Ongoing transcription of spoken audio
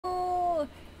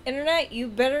Internet, you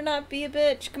better not be a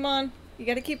bitch. Come on. You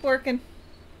gotta keep working.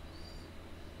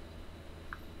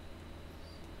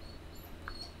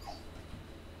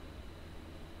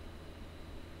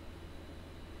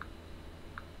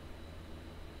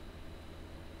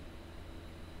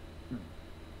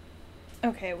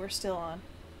 Okay, we're still on.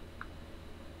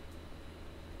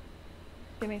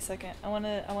 Give me a second. I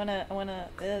wanna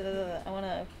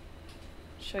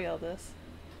show y'all this.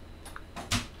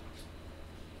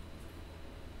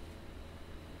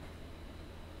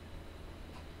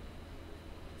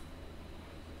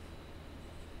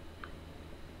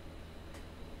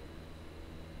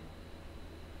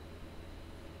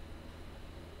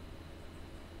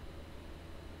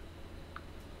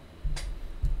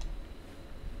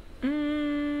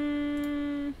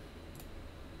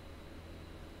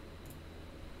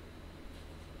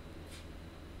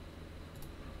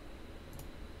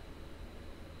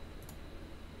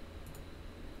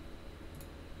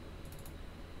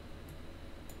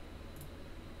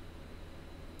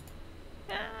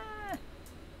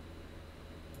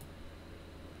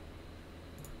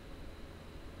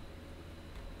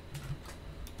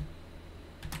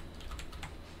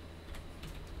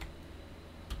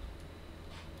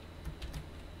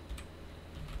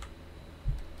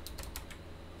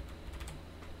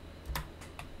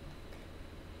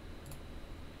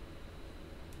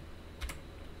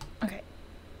 Okay.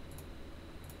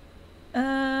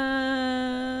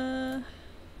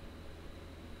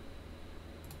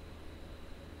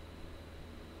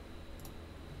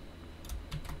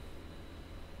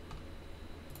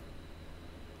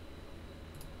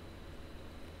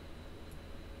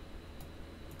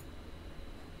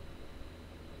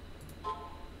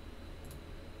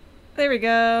 There we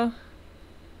go.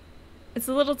 It's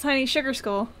a little tiny sugar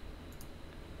skull.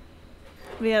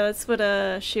 But yeah, that's what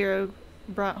Shiro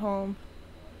brought home.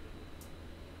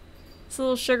 It's a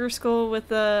little sugar skull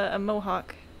with a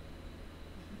mohawk.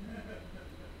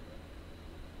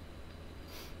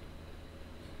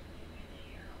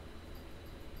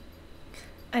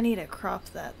 I need to crop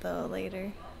that though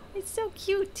later. It's so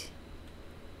cute.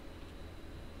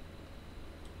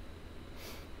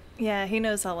 Yeah, he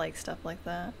knows I like stuff like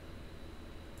that.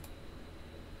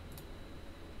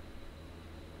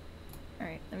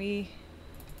 Alright, let me...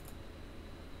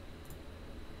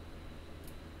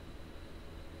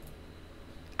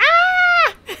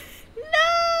 Ah!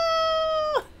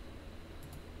 No!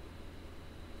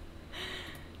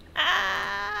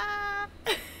 Ah!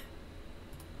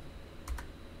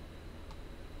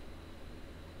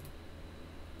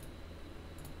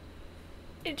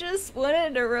 I just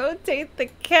wanted to rotate the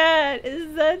cat.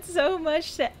 Is that so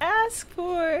much to ask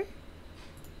for?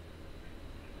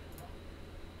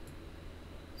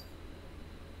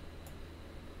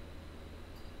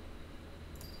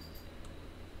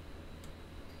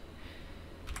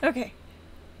 Okay.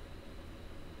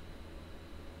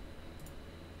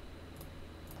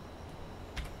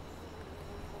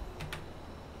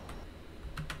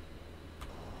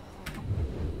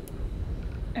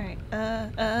 Alright,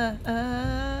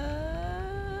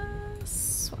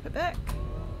 swap it back.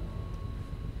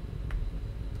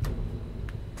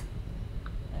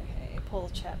 Okay, pull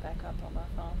the chat back up on my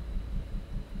phone.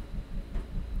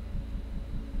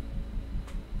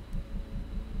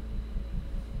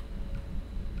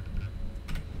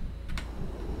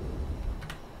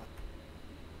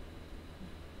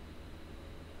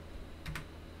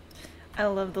 I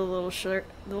love the little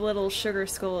sugar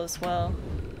skull as well.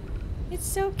 It's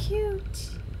so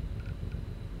cute.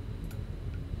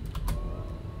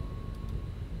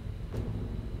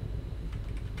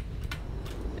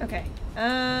 Okay.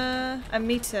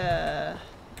 Amita.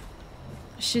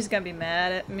 She's gonna be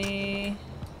mad at me.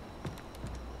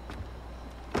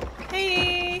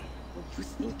 Hey. What were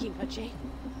you thinking,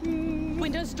 Ajay?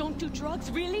 Winners don't do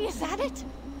drugs, really? Is that it?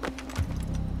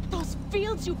 Those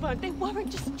fields you burned, they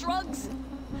weren't just drugs.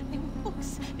 They were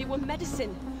books, they were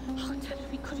medicine. Oh,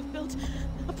 we could have built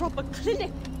a proper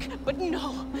clinic. But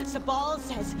no, Sabal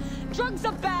says drugs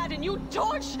are bad and you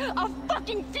torch our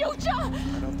fucking future!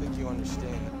 I don't think you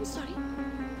understand. I'm sorry.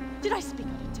 Did I speak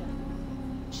out of turn?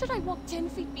 Should I walk 10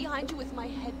 feet behind you with my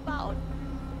head bowed?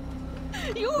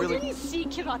 You Really? didn't see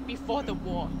Kirat before the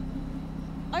war.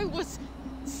 I was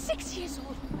 6 years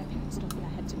old when my parents told me I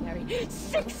had to marry.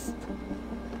 6!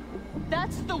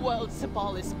 That's the world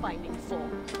Sabal is fighting for.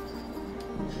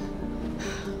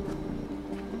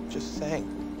 Just saying.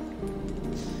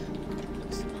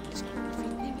 Sabal's not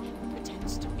everything he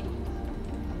pretends to be.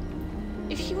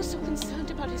 If he was so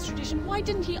concerned about his tradition, why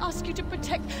didn't he ask you to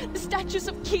protect the statues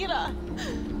of Kira?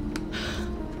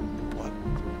 What?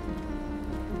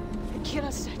 The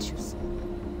Kira statues.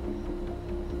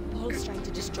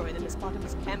 destroy them as part of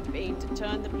his campaign to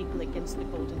turn the people against the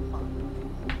Golden Path.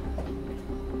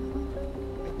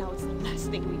 Right now it's the last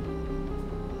thing we need.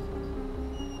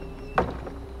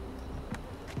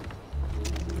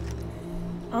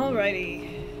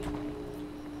 Alrighty.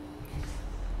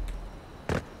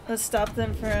 Let's stop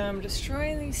them from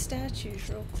destroying these statues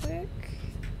real quick.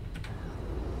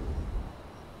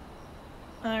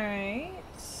 Alright.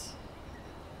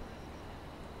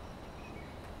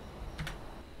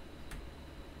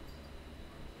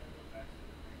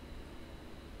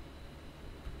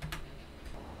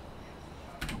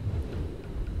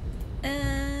 And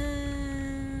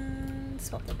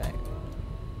swap the bag.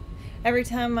 Every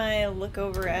time I look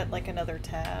over at like another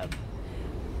tab,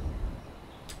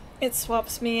 it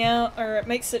swaps me out, or it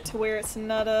makes it to where it's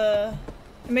not a.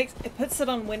 It puts it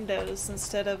on Windows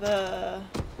instead of a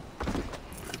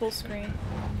full screen.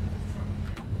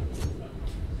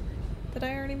 Did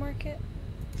I already mark it?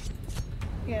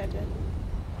 Yeah, I did.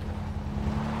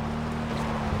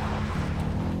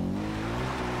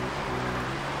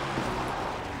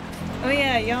 Oh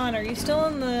yeah, Jan, are you still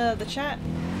in the chat?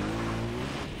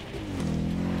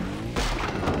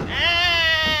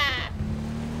 Ah!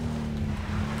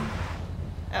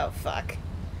 Oh fuck.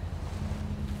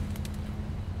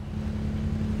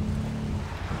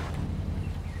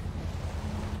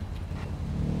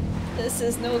 This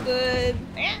is no good.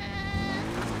 Ah!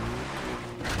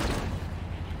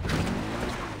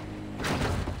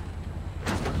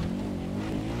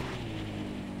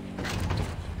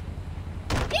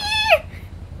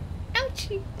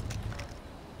 Ouchie.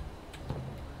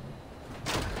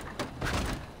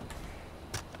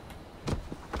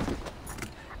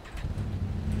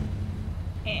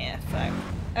 Yeah, fuck.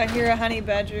 I hear a honey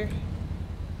badger.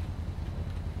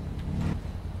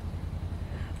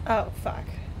 Oh, fuck.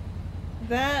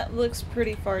 That looks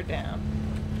pretty far down.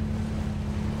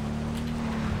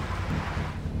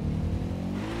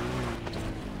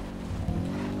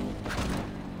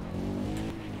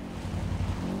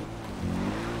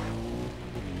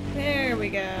 There we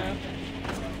go.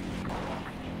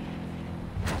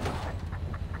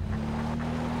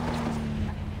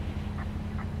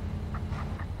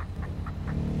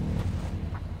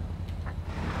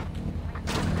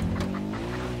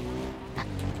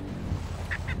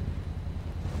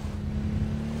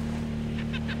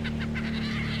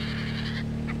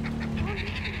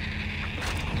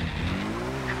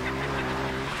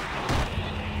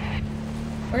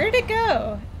 Where did it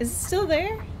go? Is it still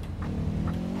there?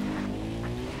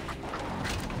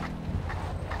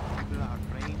 People are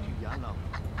trained to yellow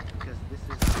because this is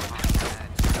the part that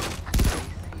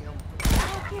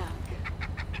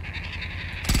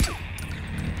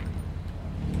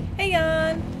Hey,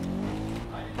 Jan.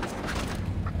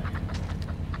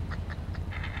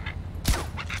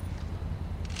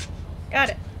 Got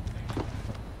it.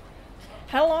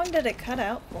 How long did it cut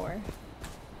out for?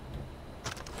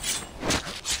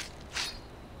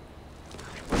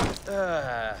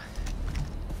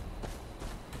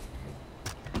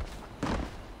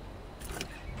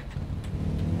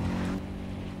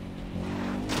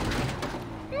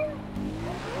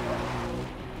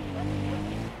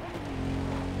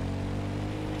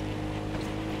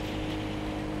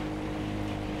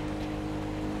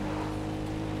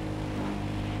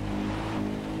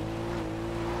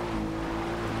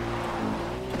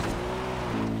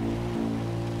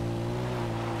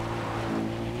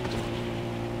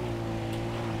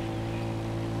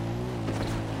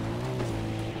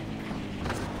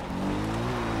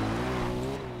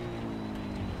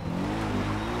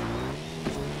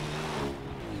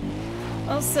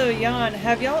 Also, Jan,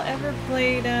 have y'all ever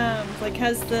played, like,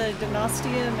 has the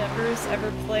Dynastia members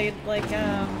ever played, like,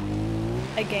 a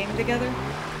game together?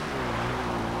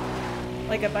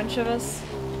 Like a bunch of us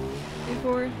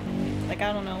before? Like,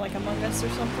 I don't know, like Among Us or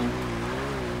something?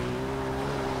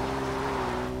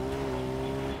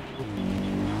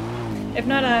 If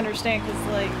not, I understand, because,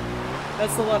 like,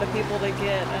 that's a lot of people to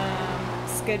get,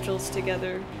 schedules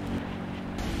together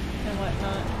and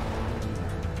whatnot.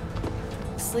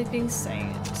 Sleeping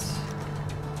Saint.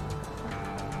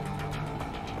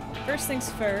 First things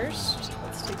first,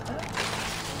 let's take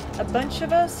that. A bunch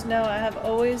of us? No, I have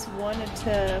always wanted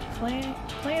to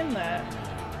plan that.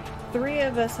 3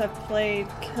 of us have played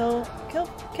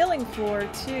Killing Floor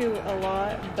 2 a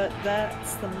lot, but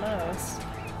that's the most.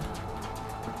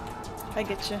 I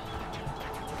get you.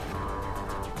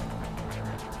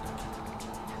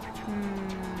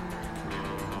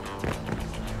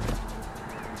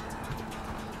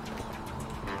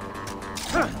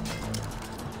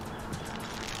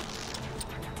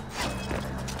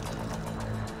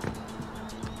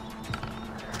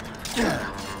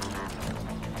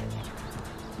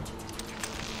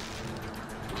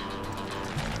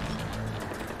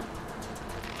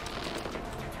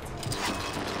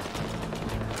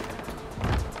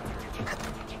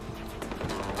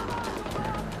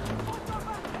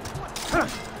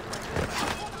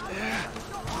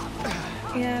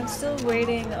 Yeah, I'm still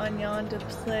waiting on Jan to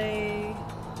play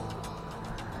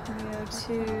Neo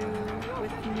 2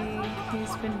 with me.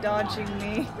 He's been dodging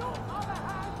me.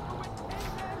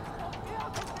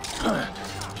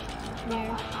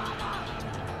 Here.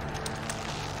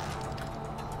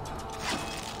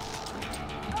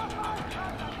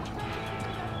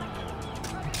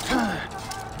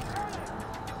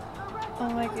 Oh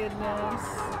my goodness.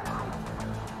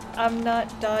 I'm not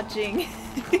dodging.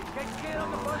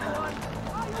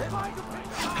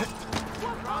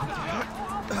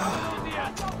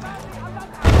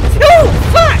 Oh,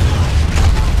 fuck!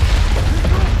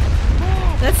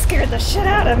 That scared the shit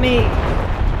out of me.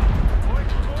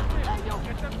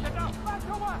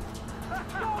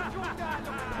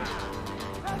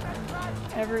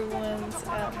 Everyone's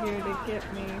out here to get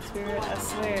me, Spirit, I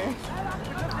swear.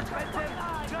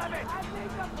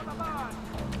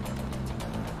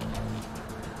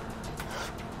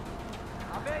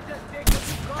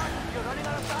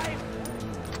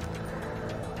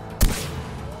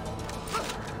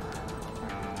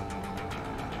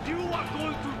 You are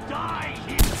going to die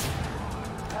here!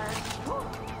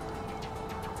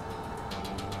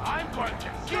 I'm going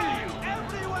to kill you!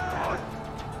 Everywhere!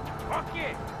 Fuck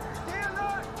it! Stay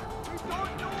alert! We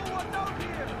don't know what's out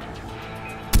here!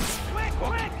 Quick,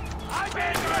 quick! I'm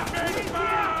in your face! Go!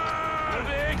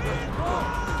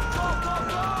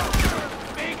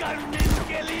 Big and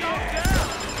kill you!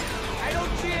 I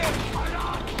don't see it!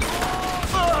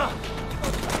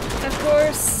 Of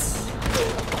course.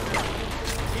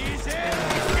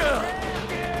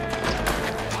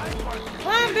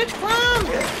 Climb, bitch, climb!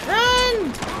 Run!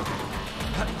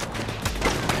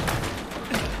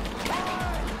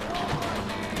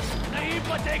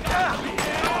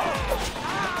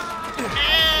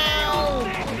 Ow!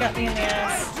 You got me in the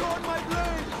ass.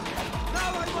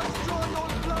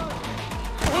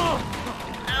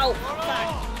 Ow! Fuck.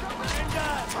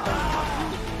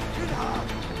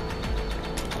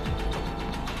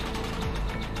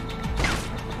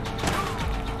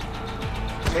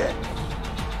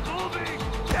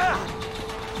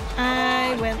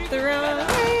 I went the wrong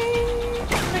way,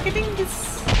 like a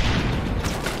dingus.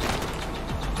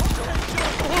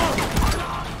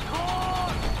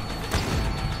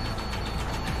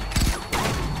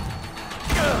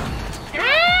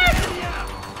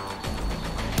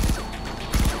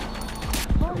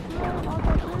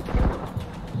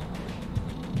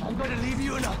 I'm going to leave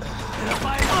you in a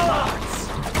firebox.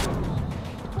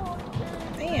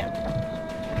 Damn.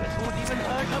 This won't even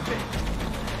hurt a bit.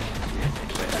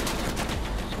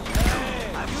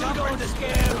 You don't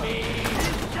scare me!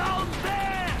 He's down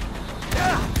there!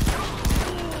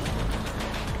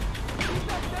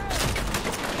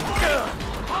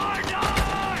 Harder!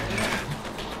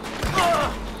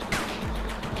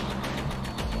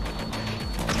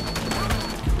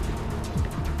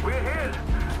 We're here,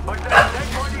 but there's dead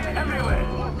bodies everywhere.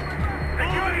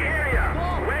 Secure the area.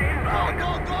 We're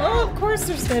inbound. Oh, of course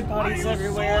there's dead bodies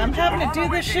everywhere. I'm having to do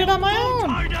this shit on my own.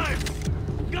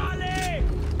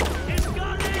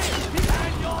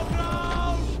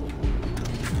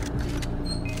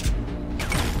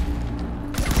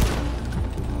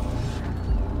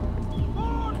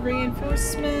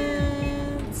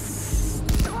 Reinforcements.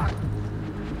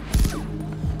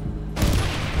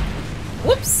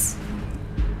 Whoops.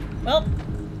 Well.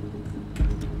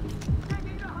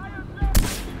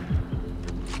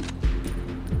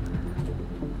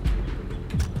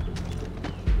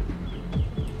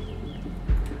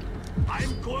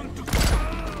 I'm going to.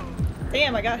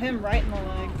 Damn, I got him right in the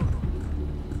leg.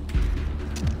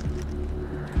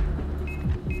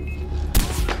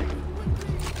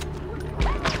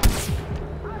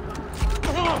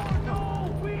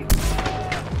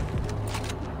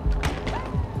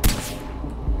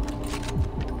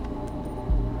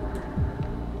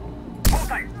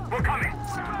 We're coming!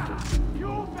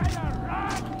 You better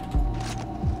run!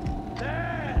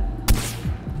 There!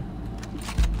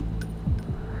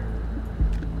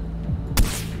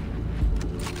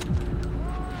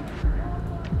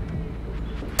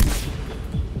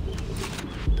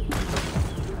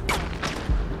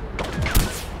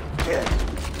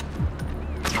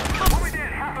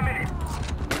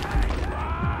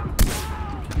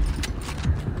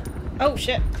 Oh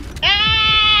shit.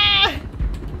 Ah!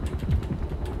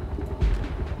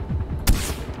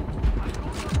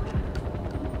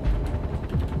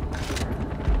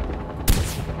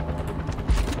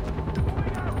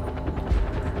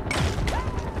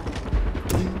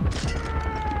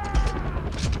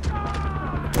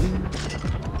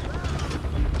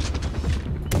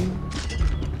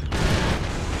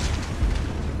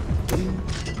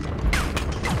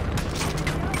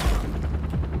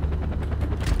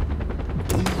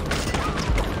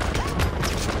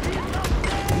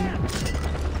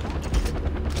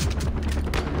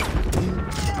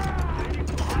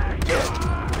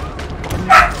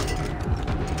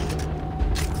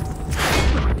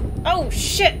 Oh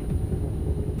shit!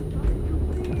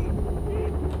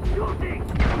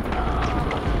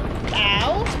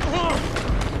 Ow!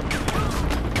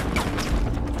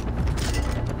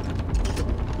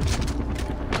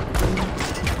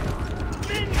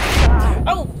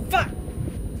 Oh fuck!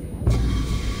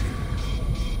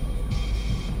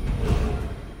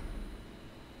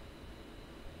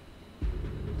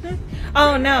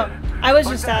 Oh no, I was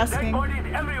just asking.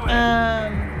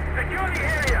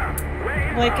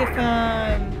 Like if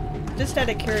just out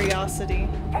of curiosity.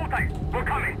 Hold tight, we're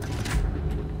coming.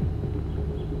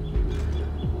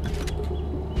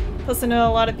 Plus I know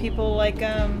a lot of people like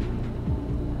oh,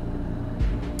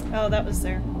 that was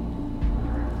there.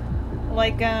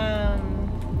 Like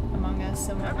Among Us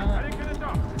and whatnot.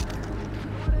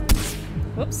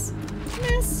 Whoops.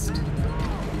 Missed.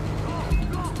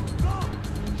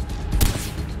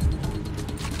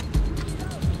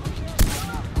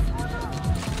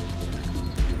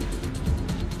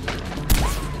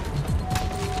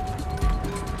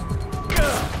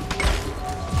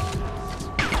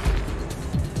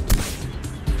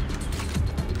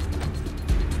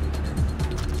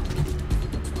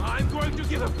 I'm going to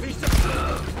give a piece of...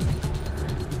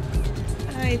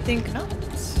 I think not.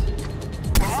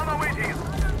 We're on our way to you.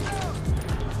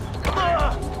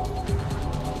 Ow.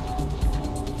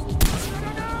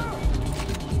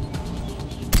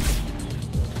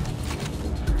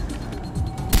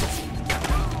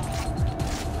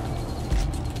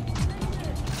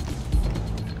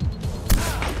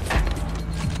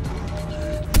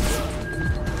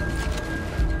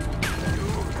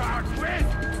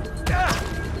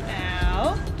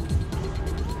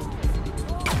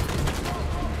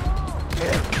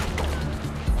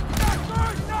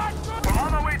 We're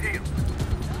on our way to you.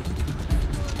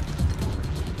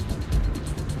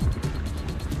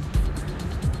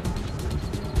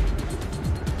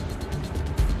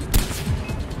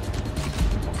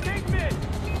 Take me.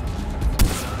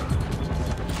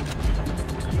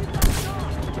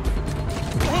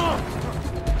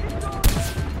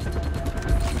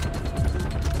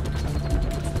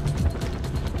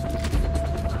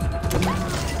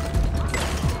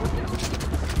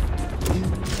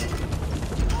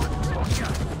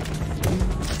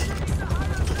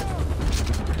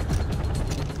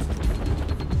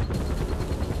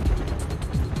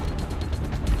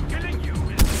 Killing you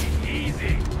is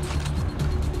easy.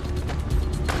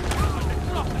 It's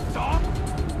not the top.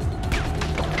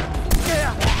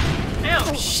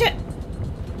 Ow, shit!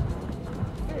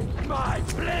 My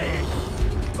blade!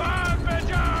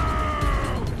 Barbajo!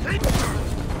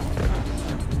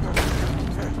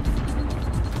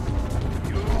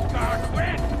 You can't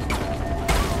win!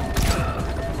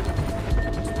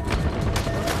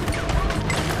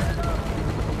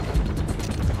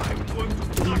 I'm going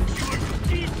to knock you into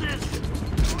pieces!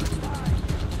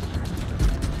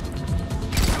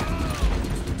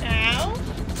 Ow.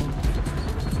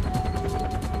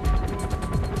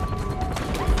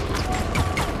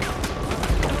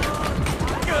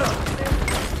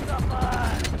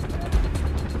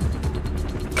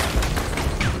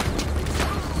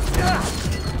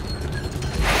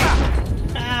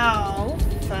 Ow.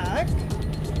 Fuck.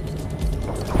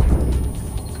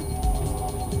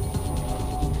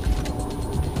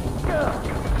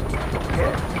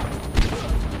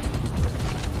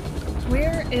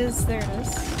 Where is there it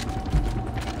is?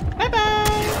 Bye bye!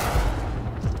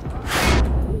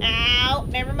 Ow!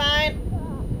 Never mind.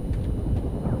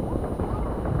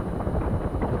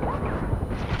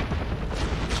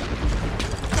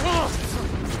 Ow!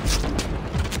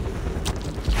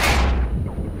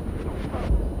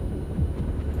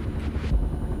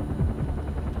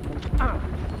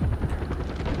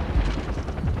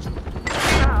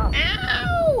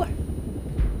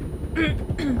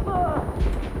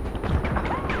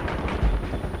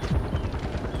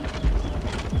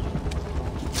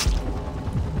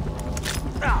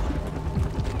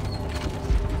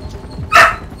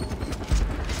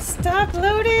 Stop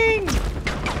loading!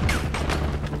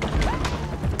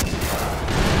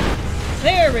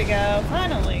 There we go,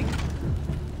 finally.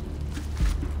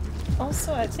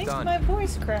 Also, I think done. my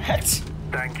voice cracked.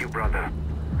 Thank you, brother.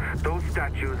 Those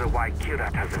statues are why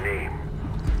Kyrat has a name.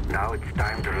 Now it's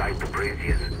time to light the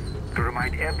braziers, to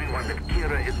remind everyone that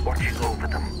Kira is watching over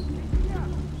them.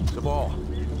 Sabal,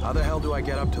 how the hell do I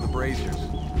get up to the braziers?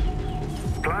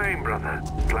 Climb, brother,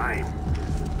 climb.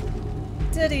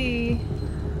 Diddy.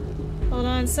 Hold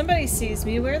on, somebody sees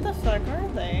me. Where the fuck are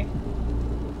they?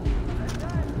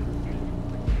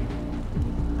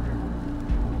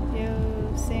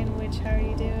 Yo, Sandwich, how are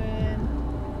you doing?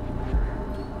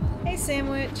 Hey,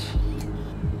 Sandwich.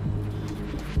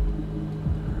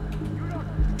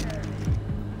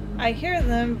 I hear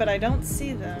them, but I don't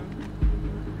see them.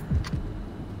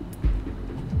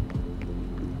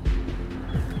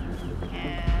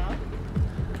 Ow.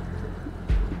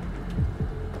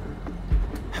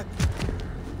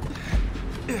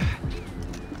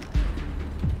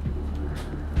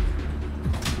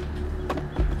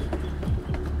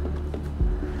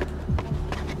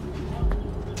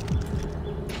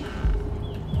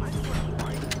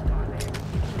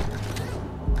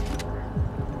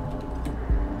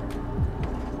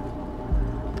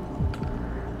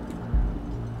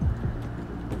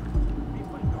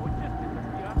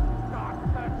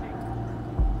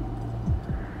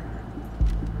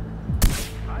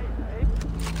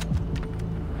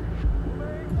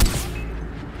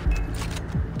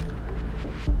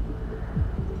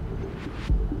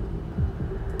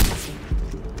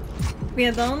 Yeah,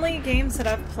 the only games that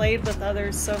I've played with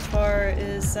others so far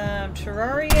is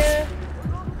Terraria,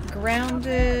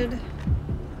 Grounded,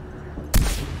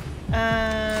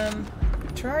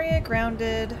 Terraria,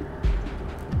 Grounded,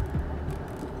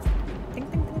 think.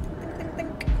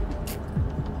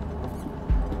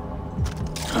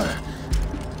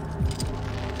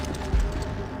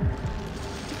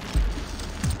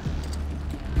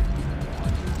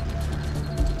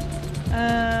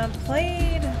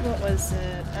 Played, what was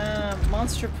it?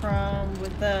 Monster Prom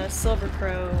with the Silver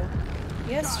Crow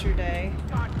yesterday.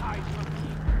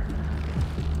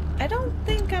 I don't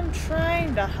think I'm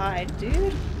trying to hide,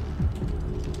 dude.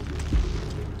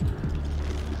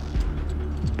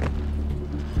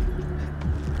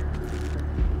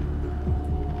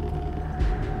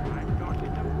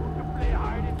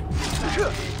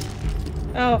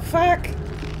 Oh, fuck!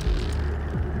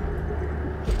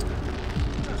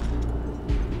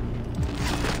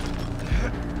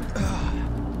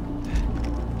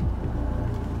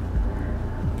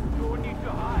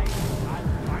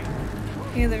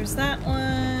 Okay, there's that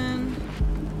one.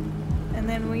 And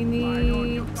then we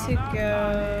need to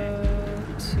go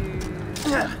to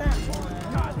that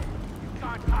one. You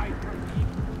can't hide from me.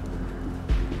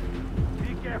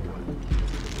 Be careful.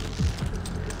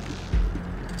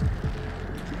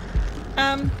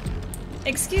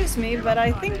 Excuse me, but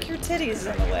I think your titty's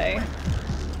in the way.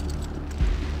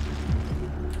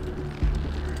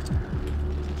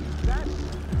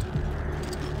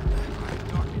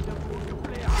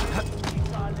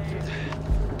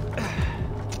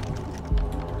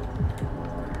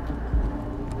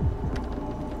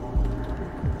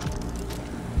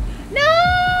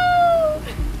 No!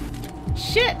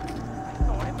 Shit!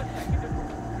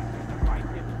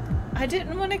 I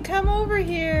didn't want to come over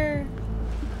here.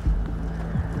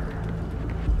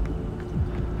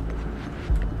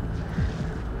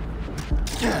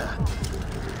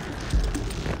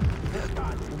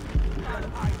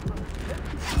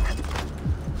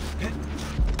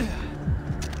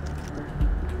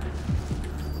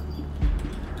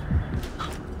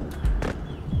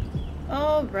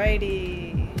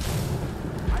 Alrighty.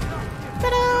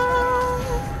 Ta-da!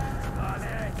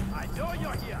 I know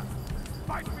you're here.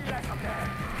 Fight me like a man.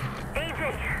 AJ,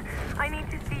 I need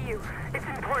to see you. It's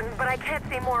important, but I can't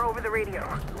say more over the radio.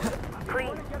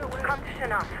 Please, come to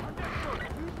Shanaf.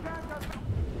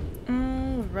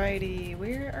 Alrighty,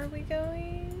 where are we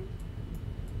going?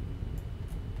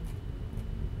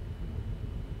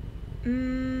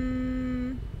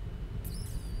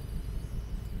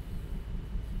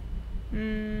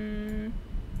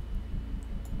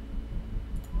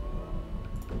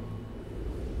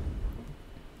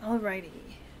 Alrighty.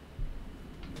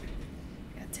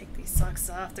 Gotta take these socks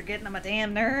off. They're getting on my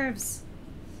damn nerves.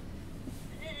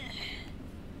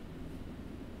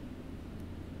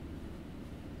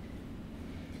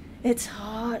 It's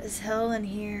hot as hell in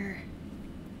here.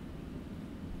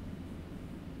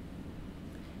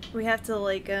 We have to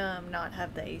like not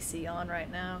have the AC on right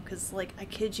now because like I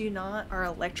kid you not, our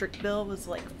electric bill was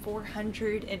like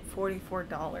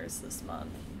 $444 this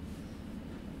month.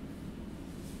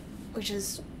 Which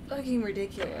is fucking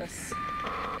ridiculous.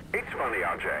 It's funny,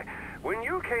 RJ. When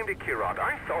you came to Kyrat,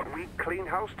 I thought we'd clean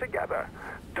house together.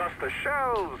 Dust the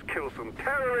shelves, kill some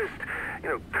terrorists. You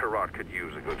know, Kyrat could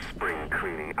use a good spring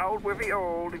cleaning out with the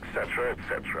old, etc.,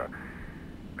 etc.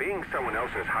 Being someone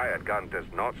else's hired gun does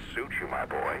not suit you, my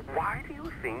boy. Why do you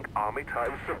think Armitage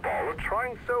and Sabal are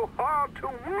trying so hard to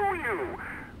woo you?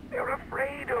 They're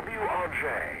afraid of you,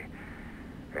 RJ.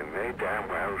 And they damn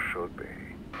well should be.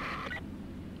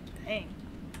 Dang.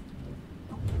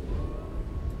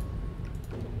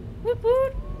 Whoop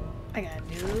whoop! I got a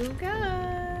new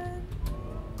gun.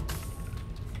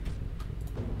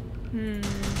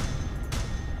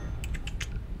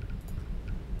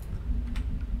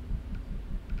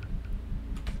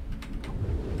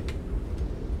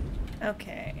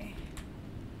 Okay.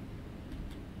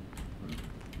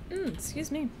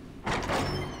 Excuse me.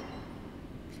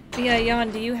 Yeah,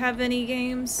 Jan, do you have any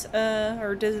games,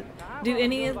 or do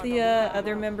any of the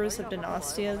other members of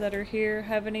Dynastia that are here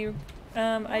have any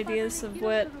ideas of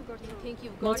what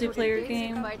multiplayer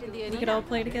game we could all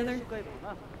play together?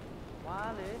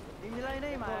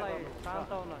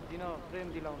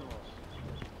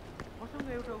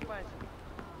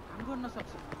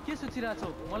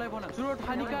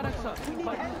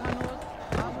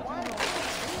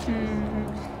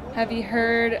 Have you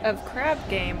heard of Crab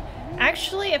Game?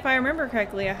 Actually, if I remember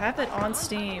correctly, I have it on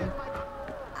Steam.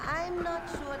 I'm not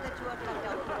sure that you are cut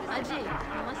out for this. Ajay,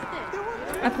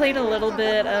 namaste. I played a little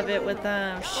bit of it with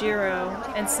Shiro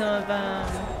and some of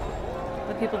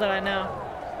the people that I know.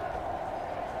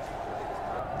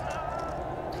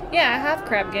 Yeah, I have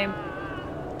Crab Game.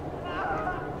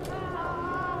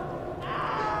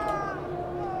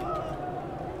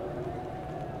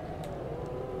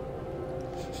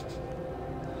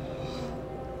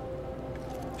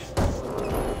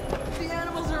 The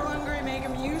animals are hungry, make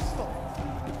them useful.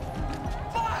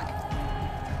 Fuck!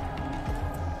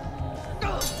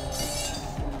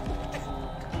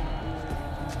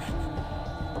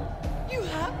 You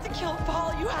have to kill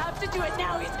Paul. You have to do it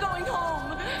now. He's going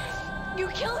home. You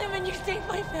kill him and you save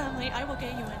my family. I will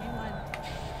get you anyone.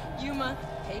 Yuma,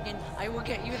 Hagen, I will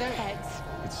get you their heads.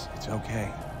 It's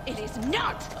okay. It is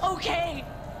not okay!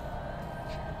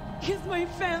 He's my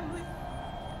family.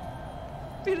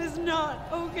 It is not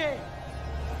okay.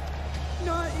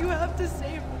 Not, you have to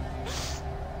save him.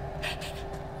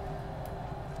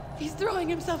 He's throwing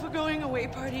himself a going away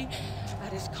party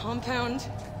at his compound.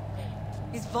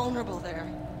 He's vulnerable there.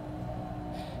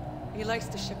 He likes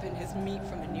to ship in his meat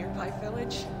from a nearby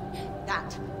village.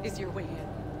 That is your way in.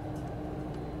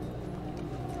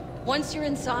 Once you're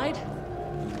inside,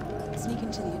 sneak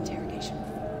into the interrogation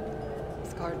room.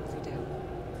 His guard will be down.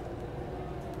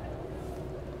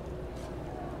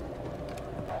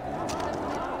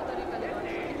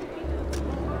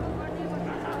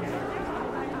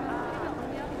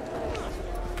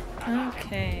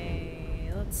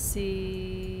 Okay, let's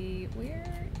see.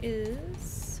 Where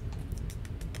is...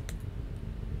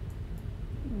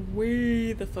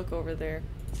 way the fuck over there?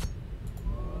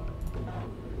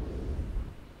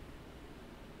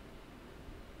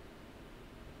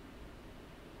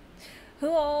 Who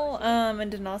all in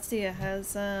Dynastia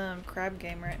has Crab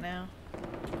Game right now?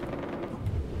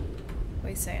 What are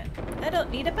you saying? I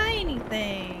don't need to buy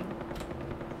anything.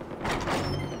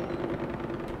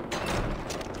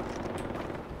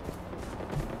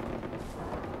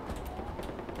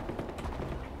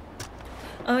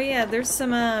 Oh yeah, there's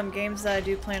some games that I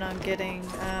do plan on getting.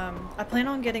 I plan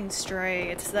on getting Stray.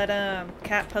 It's that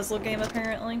cat puzzle game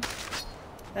apparently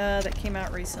that came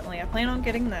out recently. I plan on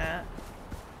getting that.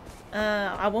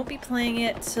 I won't be playing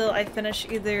it till I finish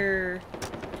either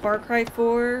Far Cry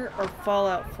 4 or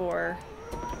Fallout 4.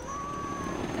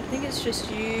 I think it's just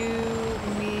you,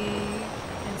 me,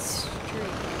 and Streak.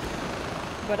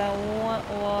 But I want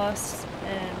Lost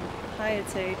and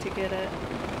Hayate to get it.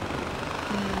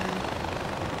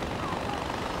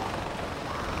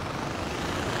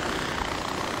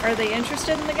 Are they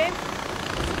interested in the game?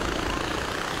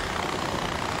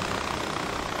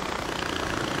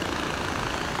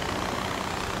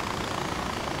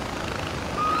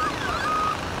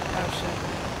 Oh shit.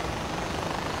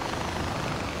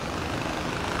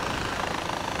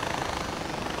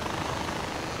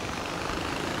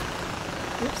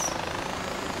 Oops.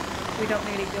 We don't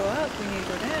need to go up, we need to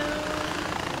go down.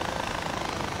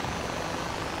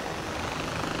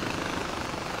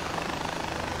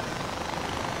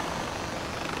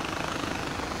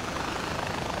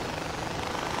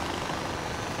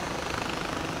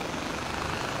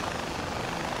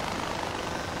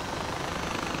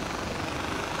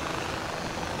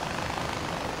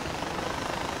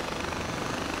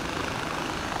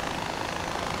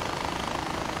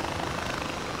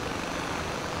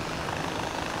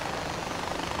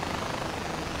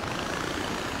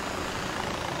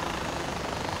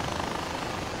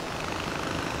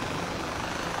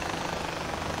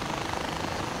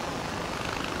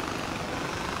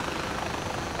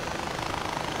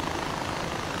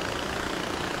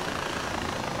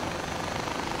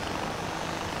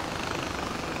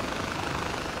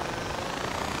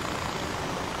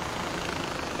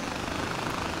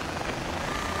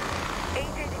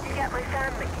 My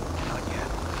family. Not yet.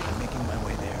 I'm making my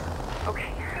way there. Okay.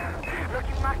 Look,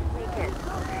 you must sneak in.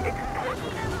 It's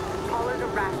important. Follow the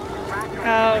rats.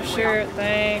 Oh, sure,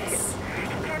 thanks. You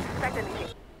can't suspect anything.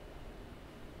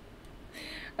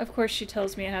 Of course she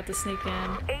tells me I have to sneak in.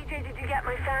 AJ, did you get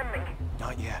my family?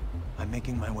 Not yet. I'm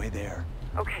making my way there.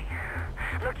 Okay.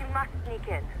 Look, you must sneak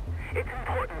in. It's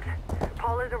important.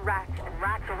 Paul is a rat, and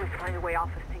rats always find a way off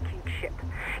a sinking ship.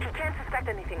 He can't suspect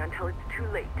anything until it's too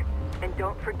late. And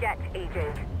don't forget,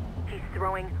 AJ, he's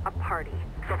throwing a party.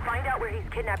 So find out where he's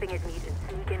kidnapping his meat and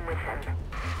sneak in with him.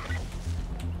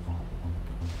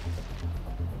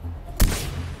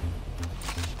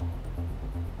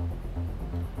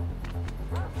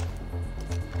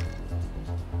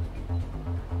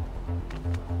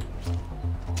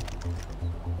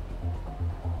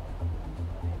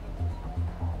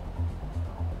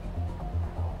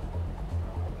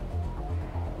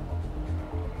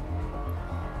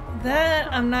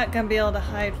 That I'm not gonna be able to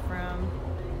hide from.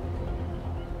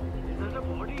 Is that a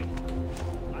body?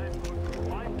 I'm going to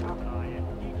find that guy and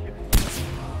teach him.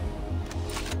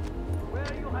 Where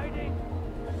are you hiding?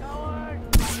 Coward!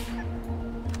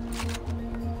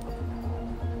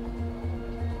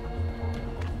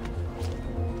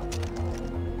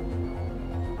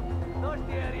 Search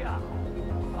the area.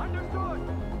 Understood.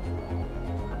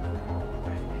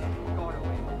 Got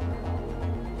away.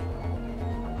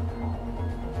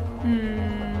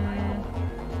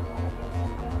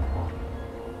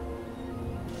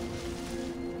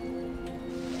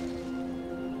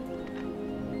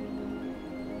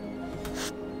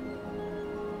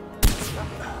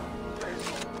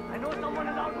 I know someone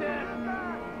is out there.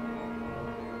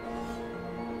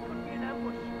 Could be an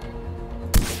ambush.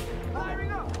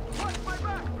 Firing up! Watch my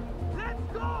back! Let's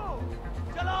go!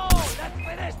 Chalo! Let's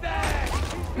finish this!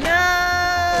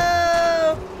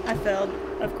 No! I failed.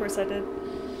 Of course I did.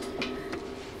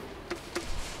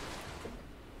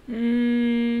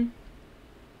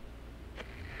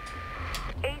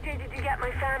 AJ, did you get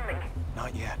my family?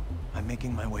 Not yet. I'm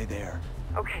making my way there.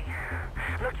 Okay.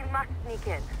 Look, you must sneak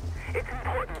in. It's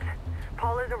important.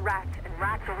 Paul is a rat, and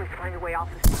rats always find a way off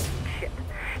a sinking ship.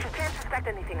 He can't suspect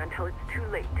anything until it's too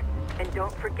late. And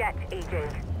don't forget,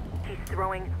 AJ, he's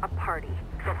throwing a party.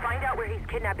 So find out where he's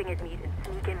kidnapping his meat and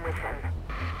sneak in with him.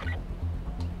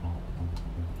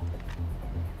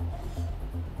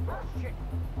 Oh shit!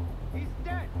 He's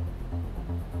dead!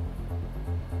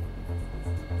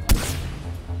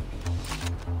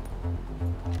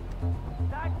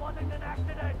 That wasn't an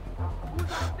accident!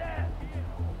 Who's out there?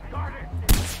 Got it!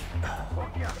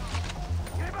 Fuck yeah!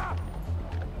 Give up!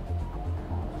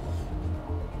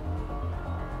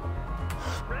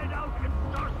 Spread out and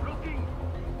start looking!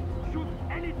 Shoot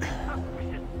anything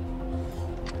suspicious!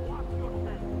 Watch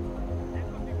yourself! There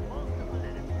could be multiple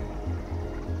enemies.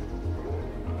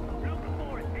 Look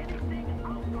for anything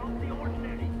out of the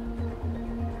ordinary.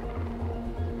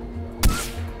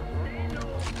 Stay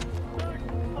low. Search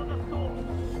for the source.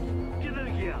 Get in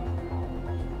here.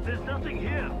 There's nothing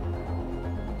here.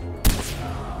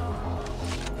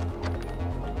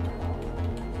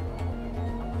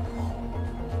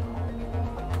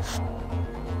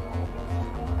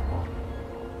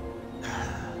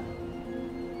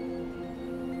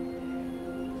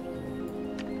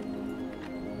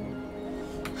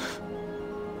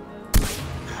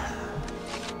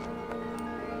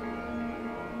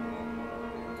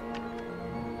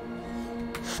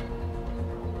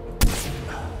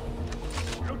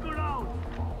 Look around.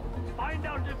 Find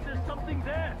out if there's something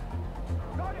there.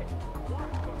 Got it.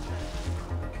 Watch yourself.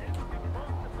 There could be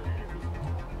multiple enemies.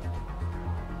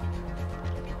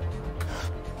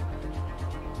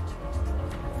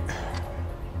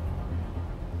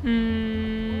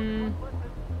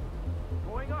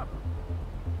 Going up.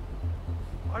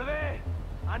 Harvey,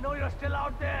 I know you're still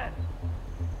out there.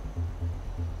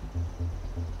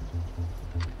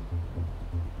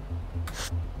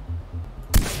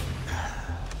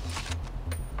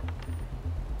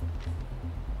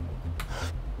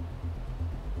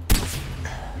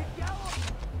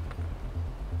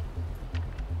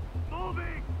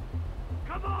 Moving!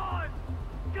 Come on!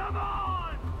 Come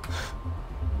on!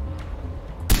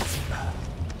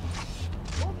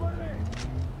 Over it!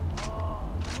 Oh,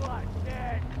 you are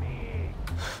dead, me!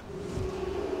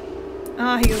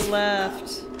 Ah, he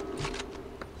left.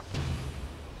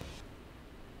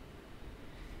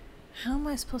 How am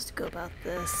I supposed to go about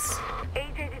this?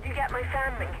 AJ, did you get my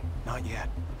family? Not yet.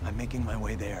 I'm making my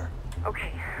way there.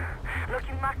 Okay. Look,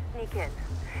 you must sneak in.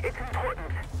 It's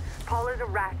important. Paul is a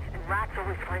rat, and rats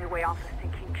always find a way off a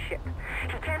sinking ship.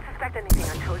 He can't suspect anything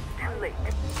until it's too late.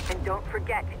 And don't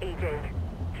forget, AJ,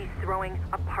 he's throwing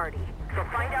a party. So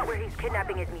find out where he's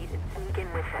kidnapping his meat and sneak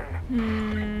in with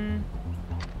him.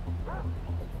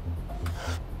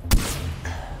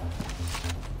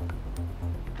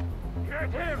 Get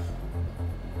him!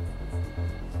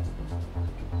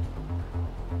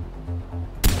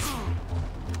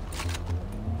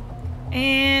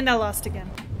 And I lost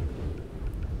again.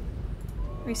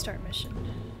 Restart mission.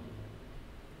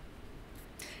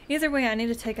 Either way, I need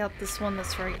to take out this one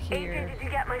that's right here. AJ, did you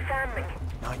get my family?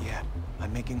 Not yet.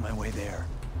 I'm making my way there.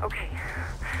 Okay.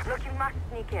 Look, you must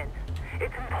sneak in.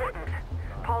 It's important.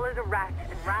 Paul is a rat,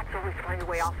 and rats always find a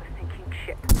way off a sinking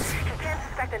ship. He can't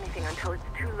suspect anything until it's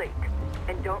too late.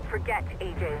 And don't forget,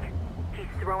 AJ, he's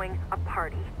throwing a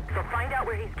party. So find out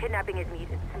where he's kidnapping his meat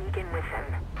and sneak in with him.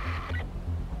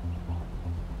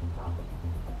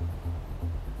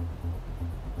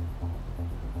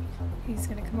 He's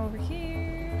gonna come over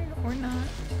here, or not.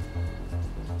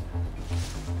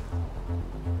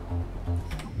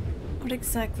 What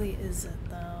exactly is it,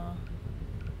 though?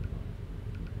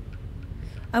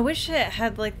 I wish it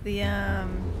had, like, the,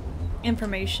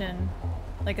 information,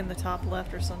 like, in the top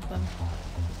left or something.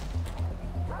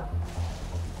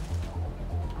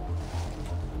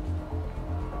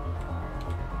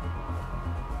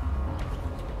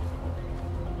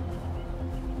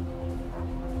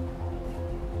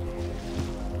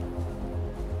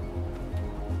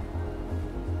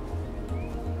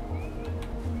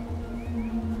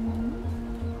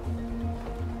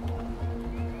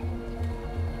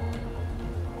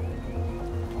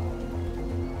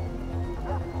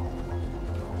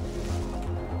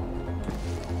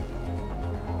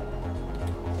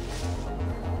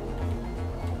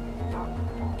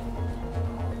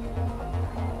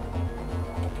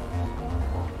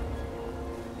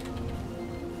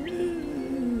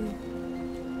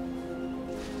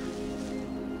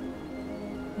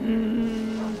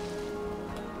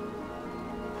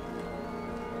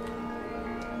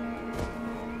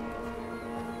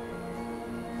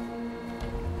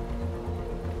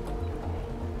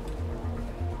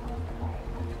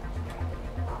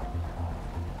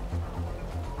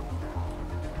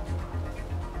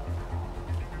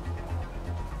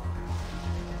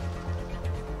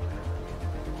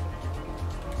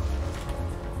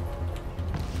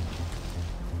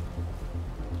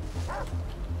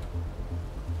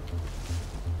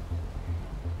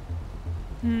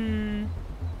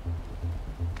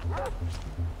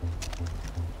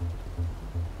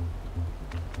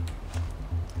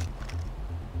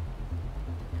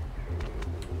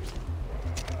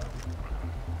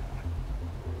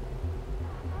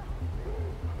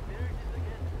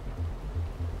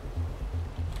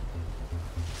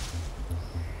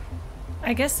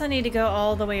 I guess I need to go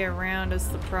all the way around is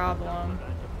the problem.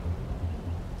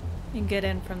 And get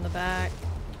in from the back.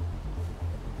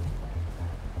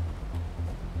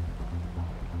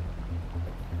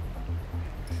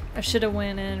 I should have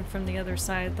went in from the other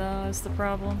side though, is the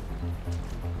problem.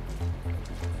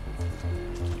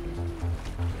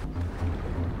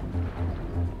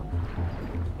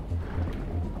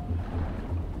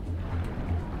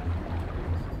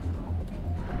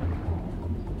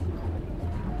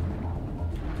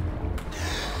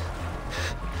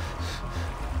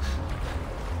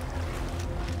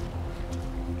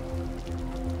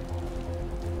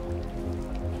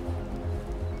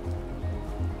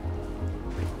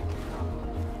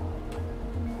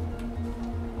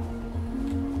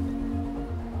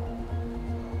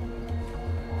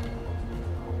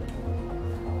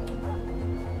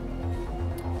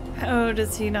 How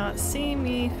does he not see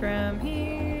me from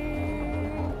here?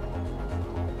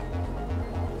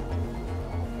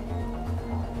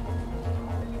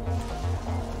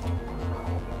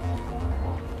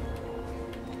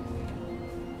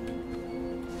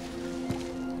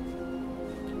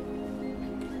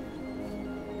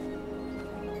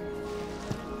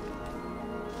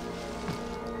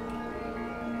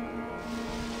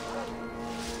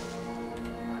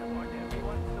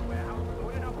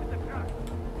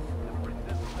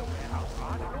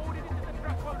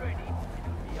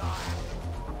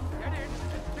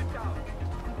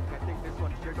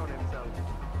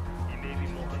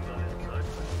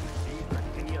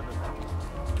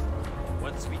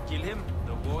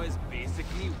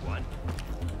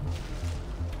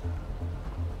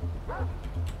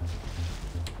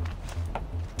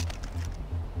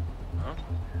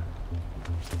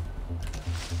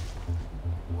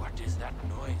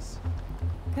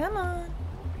 Come on.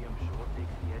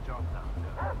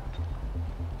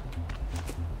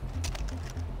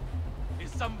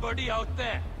 Is somebody out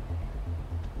there?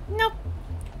 Nope.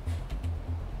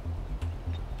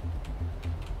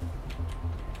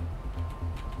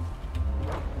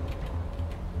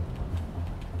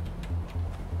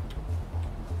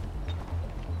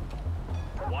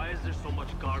 Why is there so much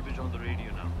garbage on the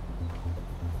radio now?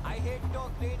 I hate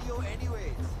talk radio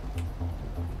anyways.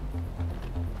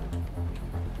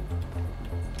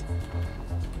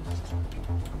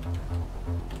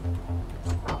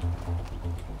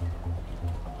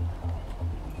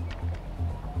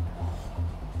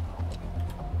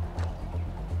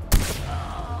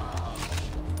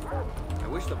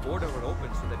 border were open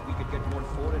so that we could get more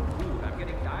foreign food. I'm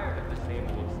getting tired of the same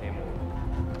old, same old.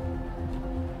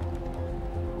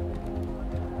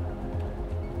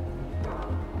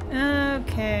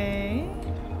 Okay.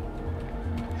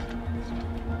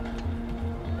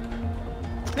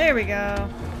 There we go.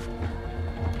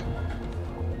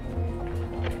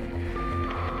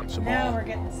 Now we're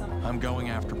getting something. I'm going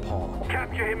after Paul.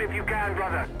 Capture him if you can,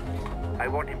 brother. I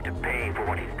want him to pay for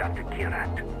what he's done to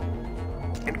Kirat.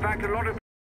 In fact, a lot of